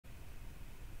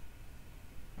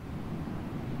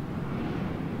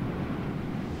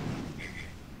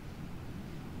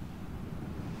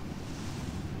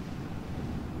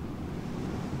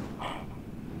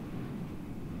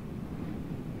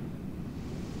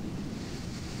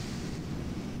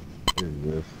is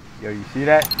this? Yo, you see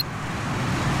that?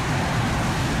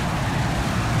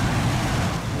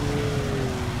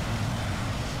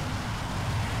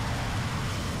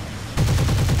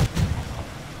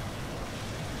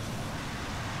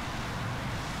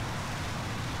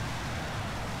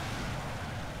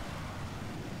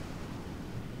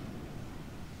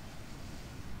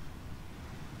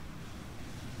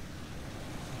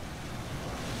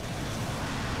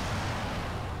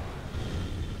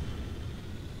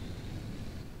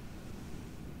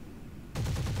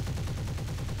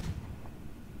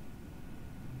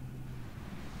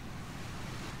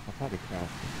 I thought he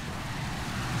crashed.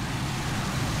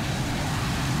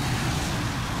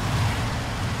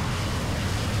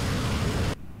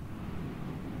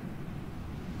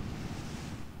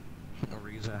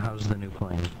 Ariza, how's the new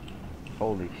plane?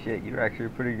 Holy shit, you're actually a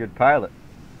pretty good pilot.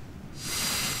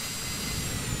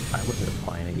 I wasn't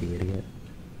flying it, you idiot.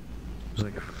 It was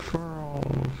like,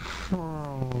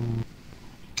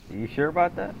 Are you sure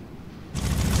about that?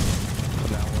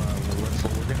 Now,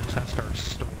 we're gonna test our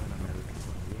stolen American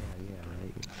plane. Yeah,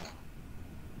 right.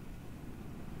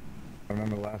 I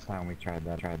remember the last time we tried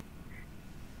that.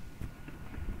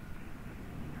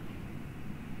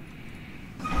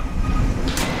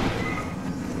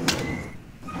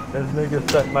 This nigga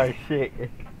suck my shit.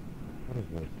 What is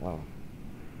this? Oh.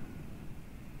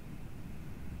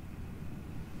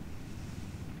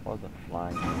 Wasn't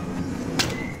flying.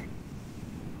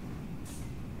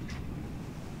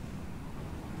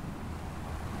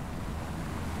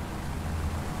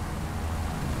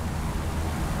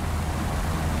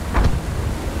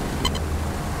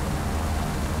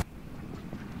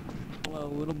 Hello,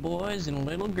 little boys and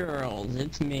little girls.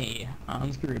 It's me,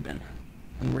 Hans Gruben,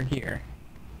 and we're here.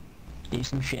 Do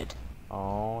some shit.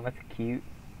 Oh, that's cute.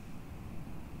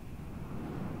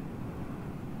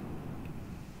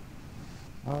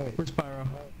 Alright. Where's Pyro?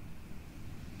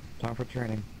 Time for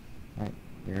training. Alright,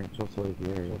 you're supposed to leave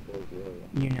the area.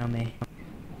 You know me.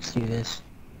 Let's do this.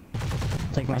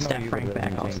 Take my I know staff you, rank but it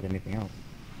back. doesn't change anything else.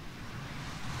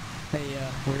 Hey,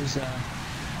 where's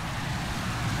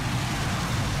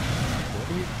What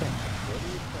do you think?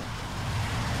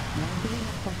 Why do we have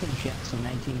fucking jets in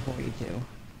 1942?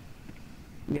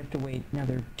 We have to wait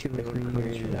another 2 or 3 years for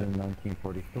Created that. in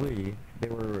 1943. They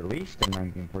were released in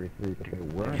 1943, but they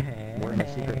weren't a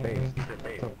secret base.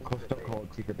 So still called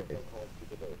secret base.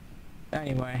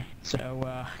 Anyway, so,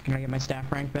 can I get my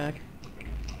staff rank back?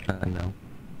 No.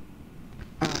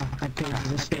 I paid you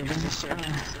this service.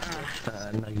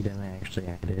 No, you didn't actually,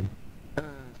 I did.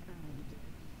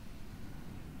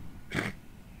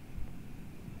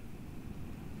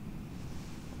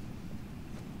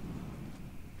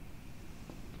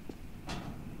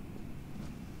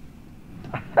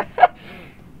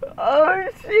 Oh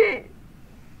shit!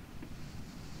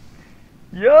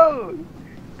 Yo!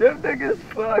 Them niggas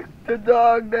fucked the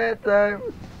dog that time.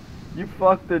 You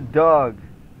fucked the dog.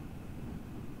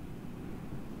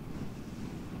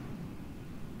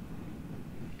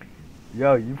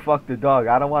 Yo, you fucked the dog.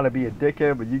 I don't want to be a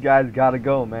dickhead, but you guys gotta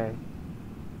go, man.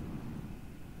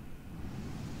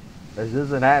 This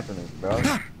isn't happening, bro.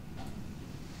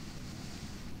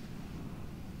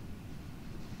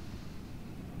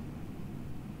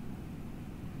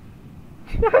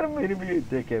 I don't mean to be a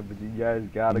dickhead, but you guys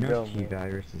gotta go,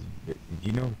 man. Did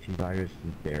you know T-virus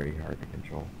is very hard to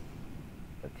control?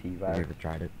 The Have you T-virus? ever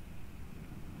tried it?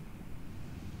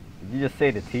 Did you just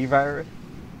say the T-virus?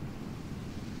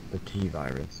 The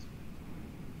T-virus.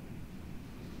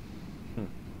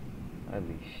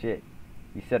 Holy shit.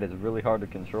 You said it's really hard to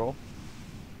control?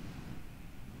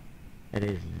 It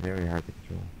is very hard to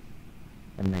control.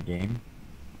 In the game,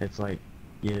 it's like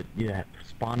you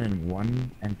spawn in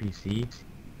one NPC,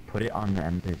 put it on the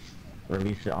NPC,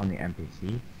 release it on the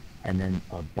NPC, and then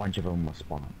a bunch of them will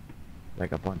spawn.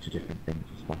 Like a bunch of different things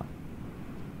will spawn.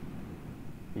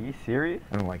 Are you serious?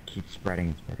 And like keep spreading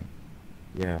and spreading.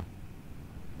 Yeah.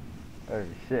 Oh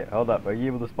shit, hold up. Are you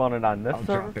able to spawn it on this I'll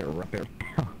server? drop it right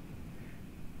now.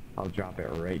 I'll drop it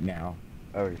right now.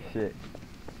 Oh shit.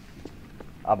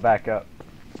 I'll back up.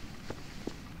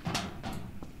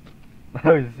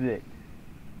 Oh shit.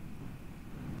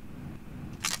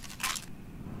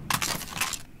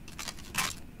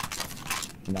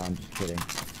 No, I'm just kidding.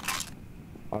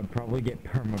 I'd probably get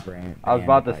permabrand. I was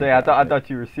about to say, I thought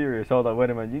you were serious. Hold on, wait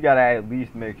a minute. You gotta at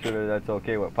least make sure that that's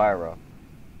okay with Pyro.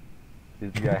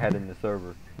 He's the guy heading the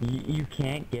server. You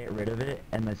can't get rid of it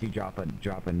unless you drop a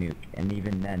nuke, and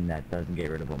even then that doesn't get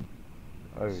rid of them.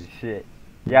 Oh shit.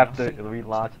 You have to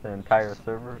relaunch the entire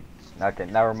server? Okay,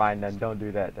 never mind then. Don't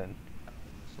do that then.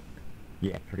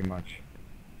 Yeah, pretty much.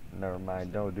 Never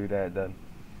mind. Don't do that then.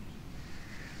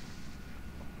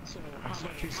 So, how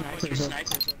about your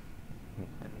snipers?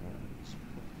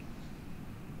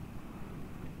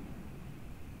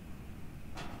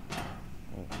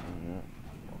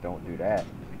 Don't do that.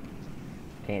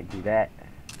 Can't do that.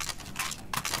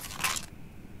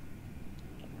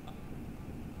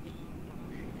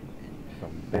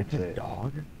 Some That's a bitch.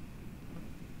 dog?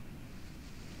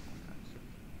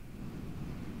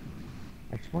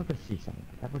 I just want to see something.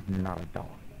 That was not a dog.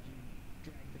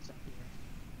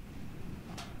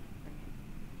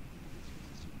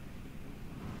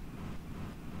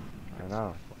 I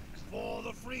know. For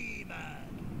the free man.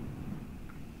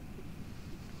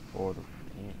 For the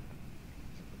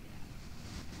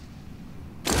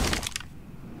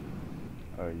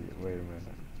oh yeah, wait a minute.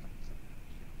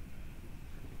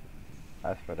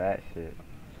 That's for that shit.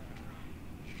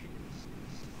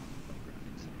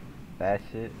 That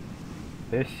shit.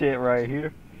 This shit right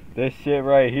here. This shit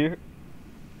right here.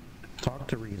 Talk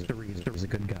to Reza. He's a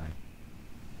good guy.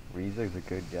 Reza's a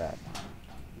good guy.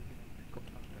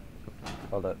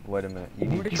 Hold up, wait a minute. You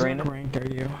What need exact training? rank are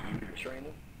you?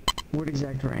 What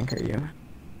exact rank are you?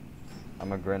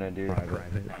 I'm a grenadier.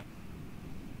 Private.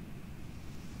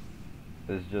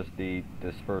 This is just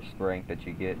this first rank that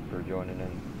you get for joining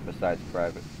in, besides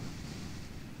private.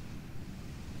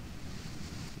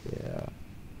 Yeah.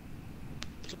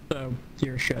 So,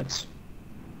 your shits.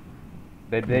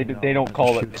 They don't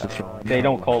call it they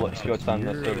don't call it schuts on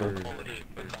the server.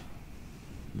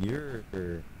 You're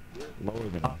lower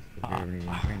than us. If you're even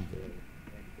trained for it.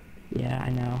 Yeah, I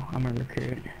know. I'm a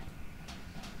recruit.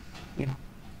 You know.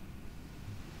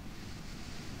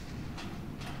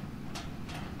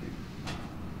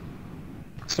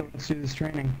 So let's do this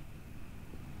training.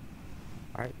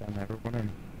 Alright, then everyone in.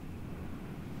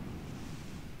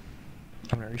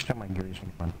 I mean, each time I Gary's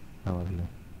fun. I love you.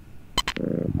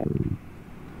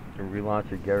 You relaunch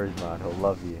your garage mod, he'll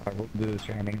love you. Alright, we'll do the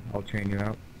training. I'll train you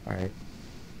out. Alright.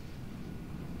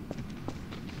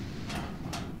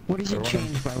 What does it Everyone-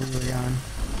 change while we were gone?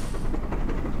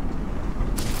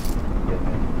 Yeah,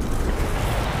 man.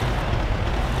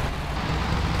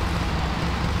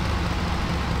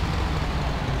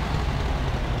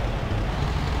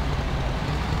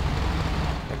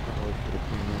 I probably should have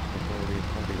seen this before we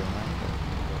started going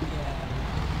out.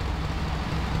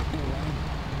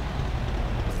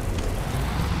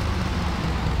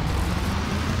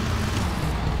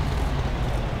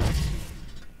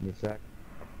 Give me a sec.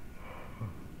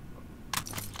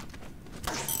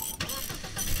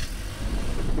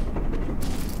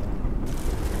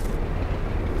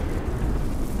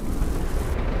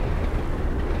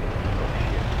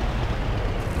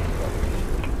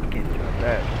 Can't drop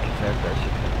that, because that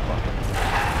shit's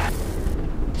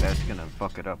gonna that's gonna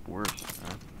fuck it up worse,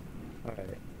 huh?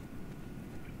 Alright.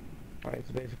 Alright,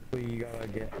 so basically you gotta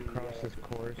get across this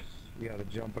course, you gotta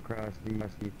jump across these,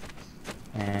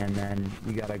 and then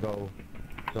you gotta go.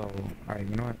 So, alright,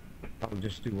 you know what? I'll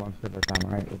just do one step at a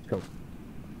time, alright? Let's go.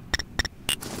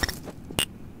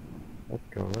 Let's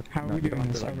go, let's How are no, we you don't doing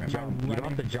have this? to, like, Am I jump. You don't have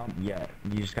to running? jump yet.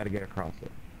 You just gotta get across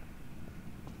it.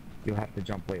 You'll have to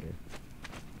jump later.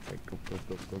 Like, go, go,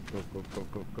 go, go, go, go, go,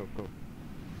 go, go, go.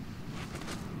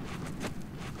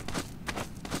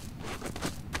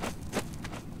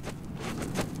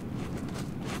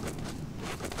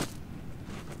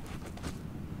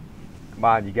 Come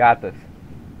on, you got this.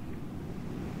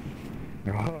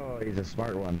 Oh, he's a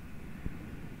smart one.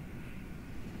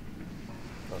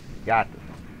 Look, you got this.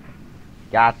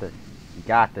 Got this. You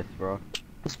got this, bro.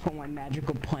 Let's pull my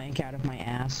magical plank out of my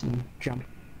ass and jump.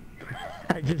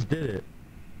 I just did it.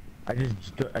 I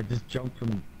just jumped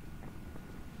from.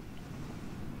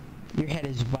 Your head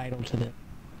is vital to this.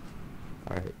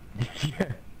 Alright.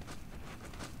 Yeah.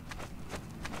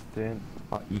 Then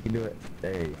Oh, you can do it.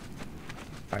 Hey.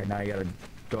 Alright, now you gotta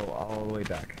go all the way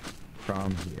back.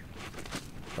 From here.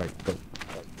 Right, go.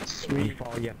 When you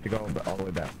fall, you have to go all the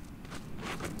way back.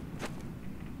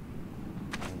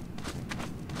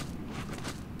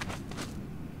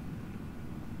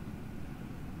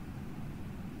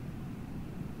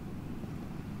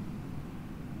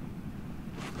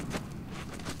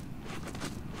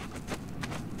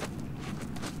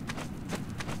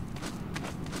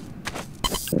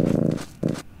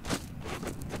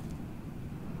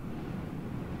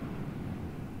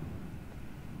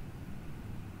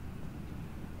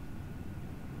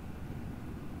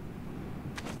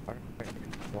 Alright,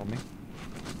 follow me.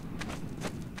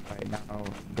 Alright, now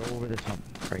go over this hump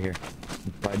right here.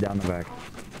 And slide down the back.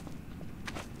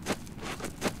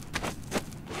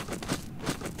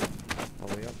 All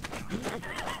the way up.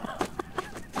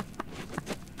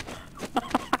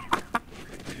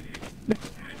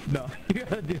 No, you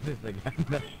gotta do this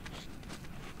again.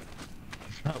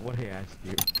 not what I asked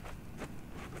you.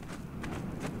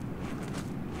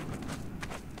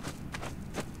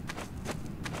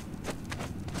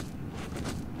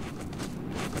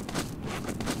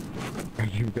 Are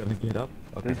you gonna get up?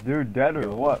 Okay. This dude dead or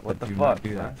what? What the Do fuck? not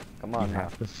do that. Man? Come on You now.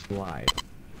 have to slide.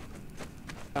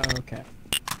 Oh, okay.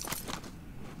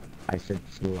 I said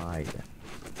slide.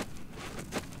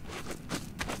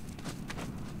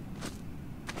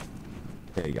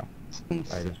 There you go.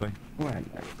 Since Right this way. what?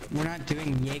 We're not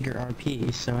doing Jaeger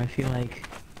RP, so I feel like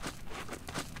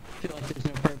there's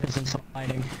no purpose in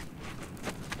sliding.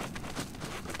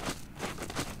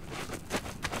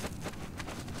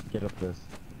 Get up this.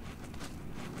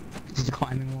 This is a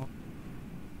climbing wall.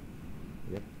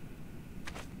 Yep.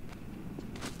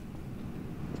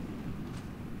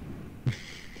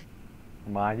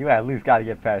 Come on, you at least gotta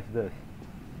get past this.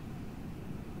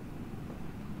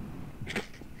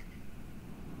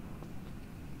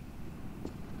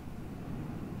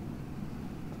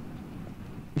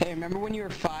 Hey, remember when you were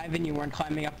 5 and you weren't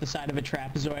climbing up the side of a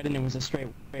trapezoid and it was a straight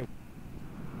way?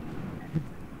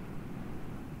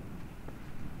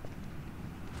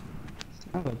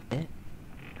 Son of a bit.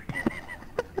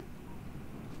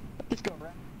 Just go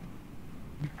right.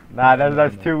 Nah,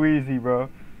 that's too easy, bro.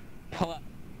 Pull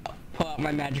out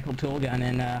my magical tool gun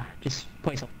and just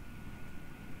place a.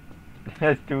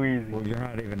 That's too easy. Well, you're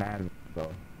not even at it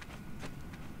though.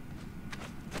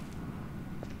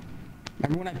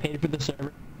 Remember when I paid for the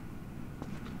server?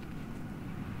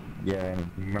 Yeah, and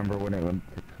remember when it went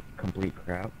to complete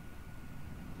crap?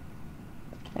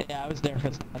 Yeah, I was there for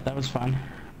that. That was fun.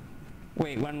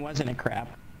 Wait, when wasn't it crap?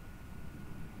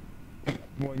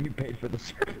 When you paid for the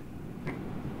server.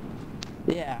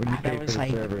 Yeah, When you that paid was for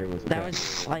like the server, it was that crap.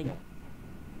 was like.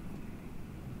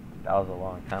 That was a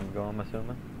long time ago, I'm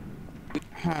assuming.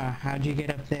 Huh? How'd you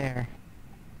get up there?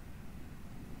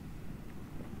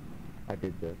 I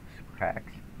did this.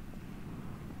 Hacks.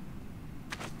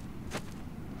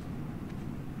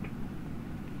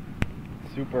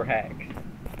 Super hacks.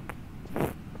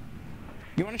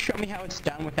 You want to show me how it's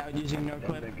done without using no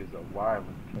clip? Them niggas are wild.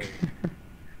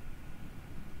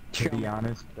 To be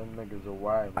honest, Them niggas are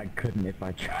wild. I couldn't if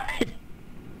I tried.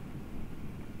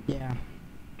 Yeah.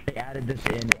 They added this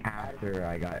in after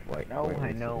I got like. No, whitelisted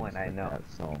I know, and I stuff know. like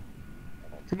that, so.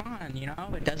 Come on, you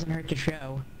know, it doesn't hurt to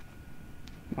show.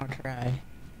 I'll try.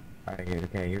 Alright,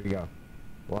 okay, here we go.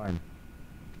 1,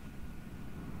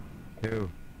 2.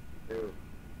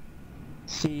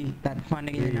 See, that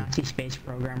funding in the Nazi space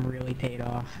program really paid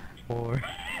off. 4.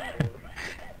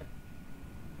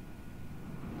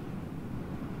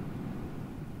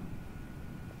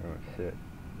 Oh shit.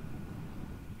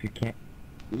 If you can't.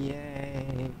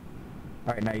 Yay.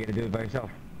 Alright, now you gotta do it by yourself.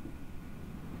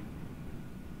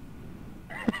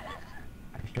 I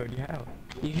showed you how.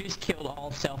 You just killed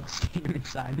all self-esteem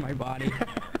inside my body.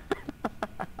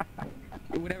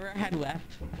 Whatever I had left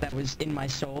that was in my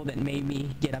soul that made me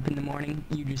get up in the morning,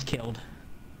 you just killed.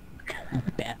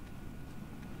 Bet.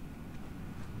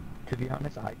 To be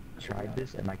honest, I tried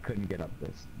this and I couldn't get up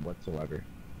this whatsoever.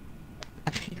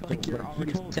 I feel like you're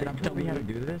already set They up to told me how to lose.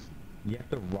 do this. You have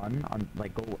to run on,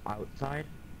 like, go outside,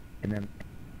 and then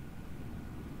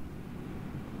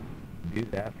do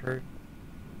that first.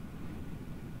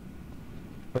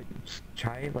 But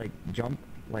try, like, jump,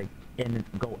 like, in and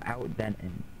go out, then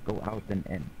in. Go out, then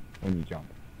in when you jump.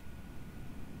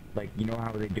 Like, you know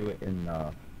how they do it in,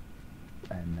 Oh,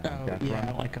 Death yeah,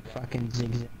 Run? like a fucking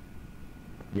zigzag.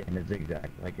 Yeah, in a zigzag,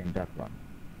 like in Death Run.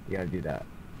 You gotta do that.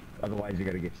 Otherwise, you're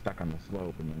gonna get stuck on the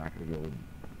slope, and you're not gonna be able to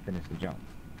finish the jump.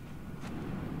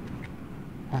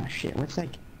 Oh shit, what's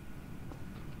like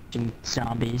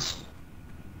zombies?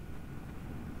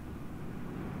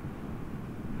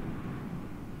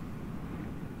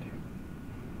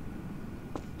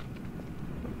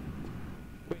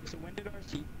 Wait, so when did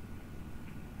RC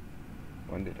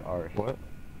When did ours? What?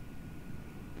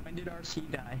 when did RC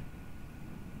die?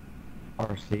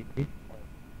 RC?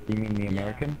 You mean the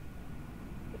American?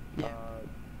 Yeah.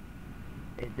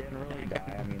 It didn't really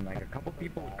die. I mean, like, a couple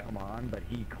people would come on, but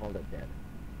he called it dead.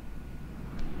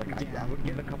 Like, I would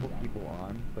get a couple people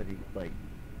on, but he, like,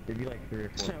 there'd be like 3 or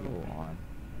 4 So, people on.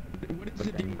 What is But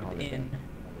the then deal you call with it N?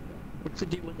 What's the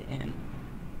deal with N?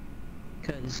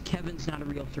 Because Kevin's not a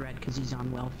real threat because he's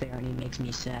on welfare and he makes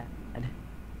me sad.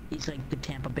 He's like the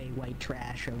Tampa Bay white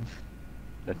trash of...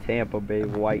 The Tampa Bay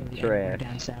white everywhere trash.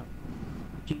 down south.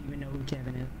 Do you even know who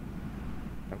Kevin is?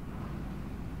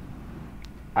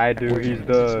 I do. He's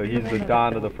the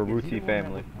Don of the Is he Ferrucci one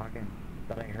family. That, was talking,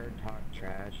 that I heard talk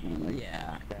trash. Like,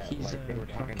 Yeah, that, he's like, they were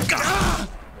talking.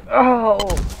 Oh!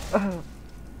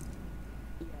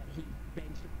 Yeah, he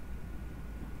begs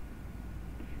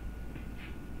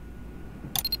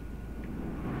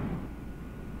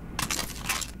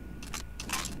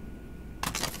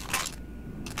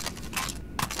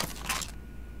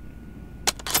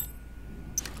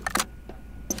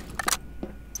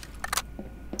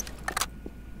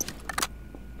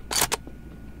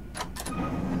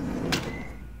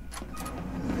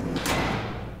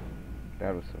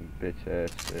bitch ass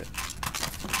shit.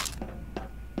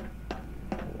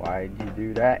 Why'd you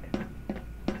do that,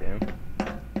 Tim?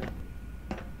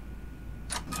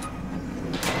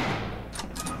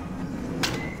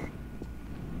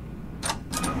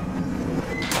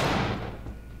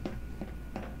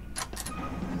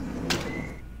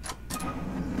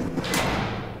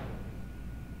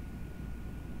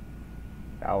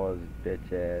 That was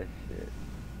bitch ass shit.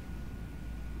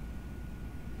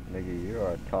 Nigga, you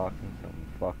are talking some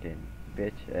fucking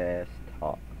bitch ass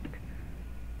talk.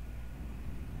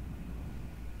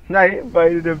 I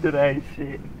invited him to that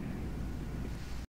shit.